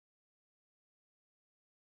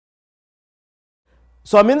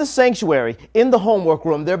So I'm in the sanctuary, in the homework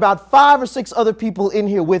room. There are about 5 or 6 other people in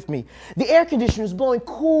here with me. The air conditioner is blowing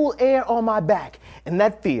cool air on my back. And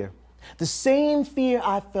that fear, the same fear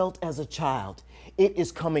I felt as a child, it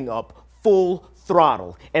is coming up full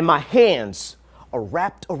throttle. And my hands are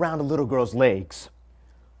wrapped around a little girl's legs,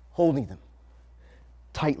 holding them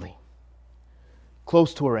tightly,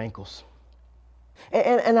 close to her ankles.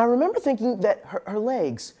 And I remember thinking that her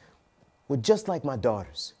legs were just like my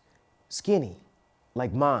daughter's, skinny,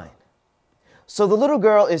 like mine. So the little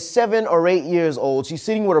girl is 7 or 8 years old. She's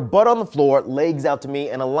sitting with her butt on the floor, legs out to me,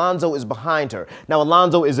 and Alonzo is behind her. Now,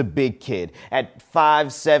 Alonzo is a big kid at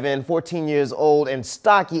 5, 7, 14 years old and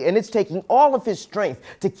stocky, and it's taking all of his strength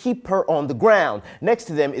to keep her on the ground. Next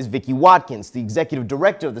to them is Vicki Watkins, the executive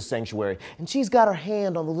director of the sanctuary, and she's got her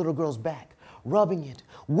hand on the little girl's back, rubbing it,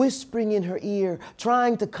 whispering in her ear,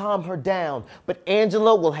 trying to calm her down. But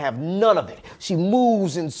Angela will have none of it. She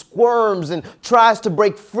moves and squirms and tries to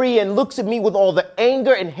break free and looks at me with all the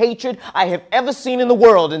anger and hatred I have ever seen in the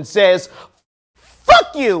world and says,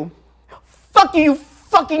 "Fuck you! Fuck you, you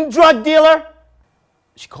fucking drug dealer!"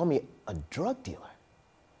 She called me a drug dealer.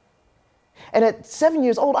 And at 7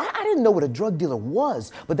 years old, I didn't know what a drug dealer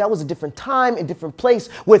was, but that was a different time, a different place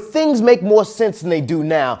where things make more sense than they do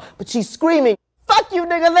now. But she's screaming, "Fuck you,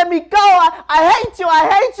 nigga, let me go. I hate you, I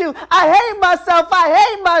hate you. I hate myself, I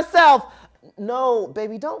hate myself." No,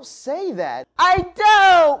 baby, don't say that. I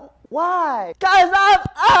do. Why? 'Cause I'm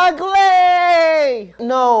ugly.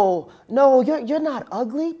 No, you're not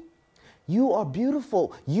ugly. You are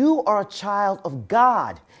beautiful. You are a child of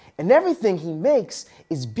God, and everything he makes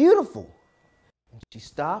is beautiful. She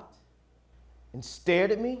stopped and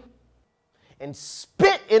stared at me and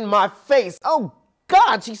spit in my face. Oh,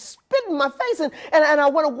 God, she spit in my face, and I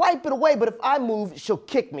want to wipe it away, but if I move, she'll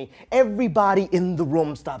kick me. Everybody in the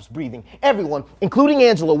room stops breathing. Everyone, including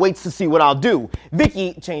Angela, waits to see what I'll do.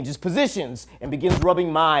 Vicky changes positions and begins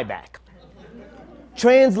rubbing my back,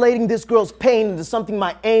 translating this girl's pain into something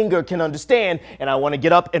my anger can understand, and I want to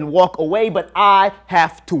get up and walk away, but I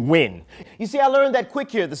have to win. You see, I learned that quick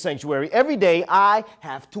here at the sanctuary. Every day, I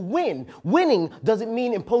have to win. Winning doesn't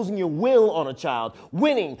mean imposing your will on a child.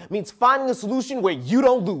 Winning means finding a solution where you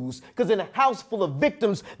don't lose, because in a house full of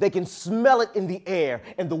victims, they can smell it in the air,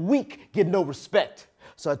 and the weak get no respect.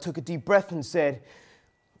 So I took a deep breath and said,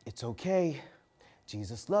 "It's okay.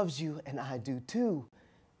 Jesus loves you, and I do too."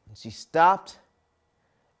 And she stopped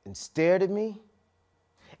and stared at me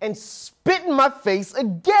and spit in my face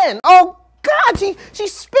again. Oh, God, she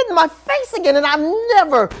spit in my face again, and I've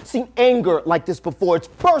never seen anger like this before. It's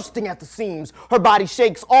bursting at the seams. Her body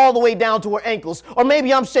shakes all the way down to her ankles, or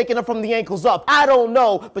maybe I'm shaking her from the ankles up. I don't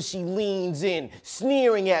know, but she leans in,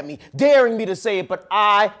 sneering at me, daring me to say it, but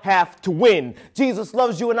I have to win. Jesus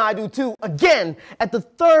loves you, and I do too. Again, at the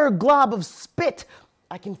third glob of spit,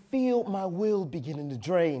 I can feel my will beginning to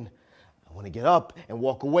drain. I want to get up and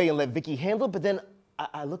walk away and let Vicky handle it, but then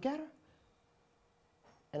I look at her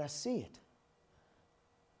and I see it.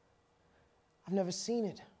 I've never seen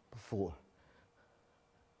it before.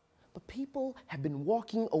 But people have been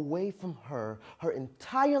walking away from her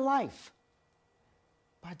entire life.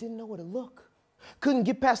 But I didn't know where to look. Couldn't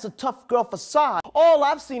get past the tough girl facade. All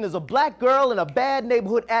I've seen is a black girl and a bad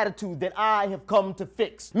neighborhood attitude that I have come to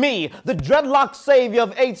fix. Me, the dreadlock savior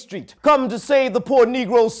of 8th Street, come to save the poor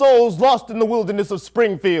Negro souls lost in the wilderness of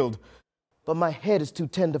Springfield. But my head is too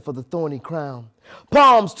tender for the thorny crown.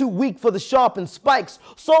 Palms too weak for the sharpened spikes.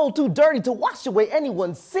 Soul too dirty to wash away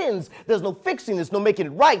anyone's sins. There's no fixing this, no making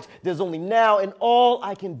it right. There's only now, and all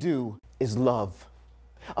I can do is love.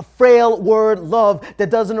 A frail word, love,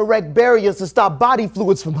 that doesn't erect barriers to stop body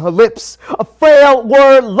fluids from her lips. A frail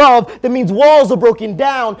word, love, that means walls are broken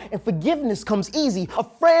down and forgiveness comes easy. A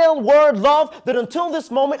frail word, love, that until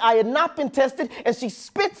this moment I had not been tested, and she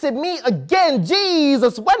spits at me again.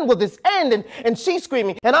 Jesus, when will this end? And she's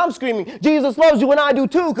screaming and I'm screaming, Jesus loves you and I do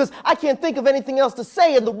too, because I can't think of anything else to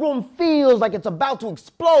say, and the room feels like it's about to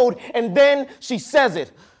explode, and then she says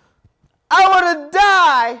it. I want to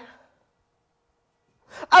die.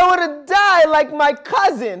 I want to die like my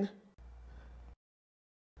cousin.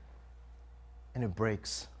 And it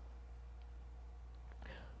breaks.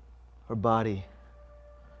 Her body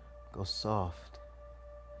goes soft.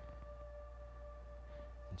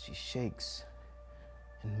 And she shakes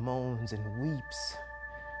and moans and weeps.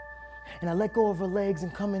 And I let go of her legs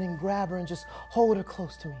and come in and grab her and just hold her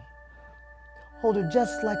close to me. Hold her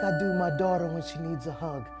just like I do my daughter when she needs a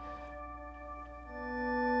hug.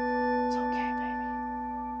 It's okay, baby.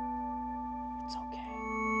 It's okay.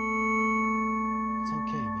 It's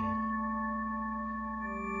okay, baby.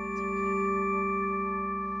 It's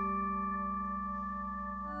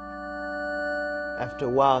okay. After a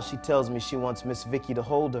while, she tells me she wants Miss Vicky to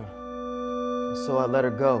hold her. So I let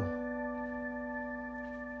her go.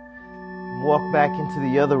 Walk back into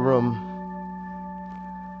the other room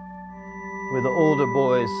where the older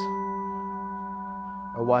boys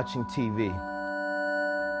are watching TV.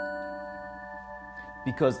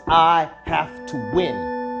 Because I have to win.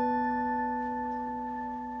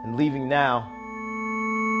 And leaving now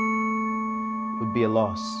would be a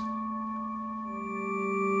loss.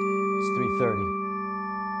 It's 3:30.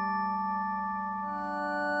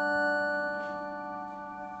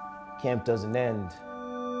 Camp doesn't end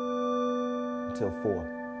until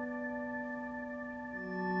 4.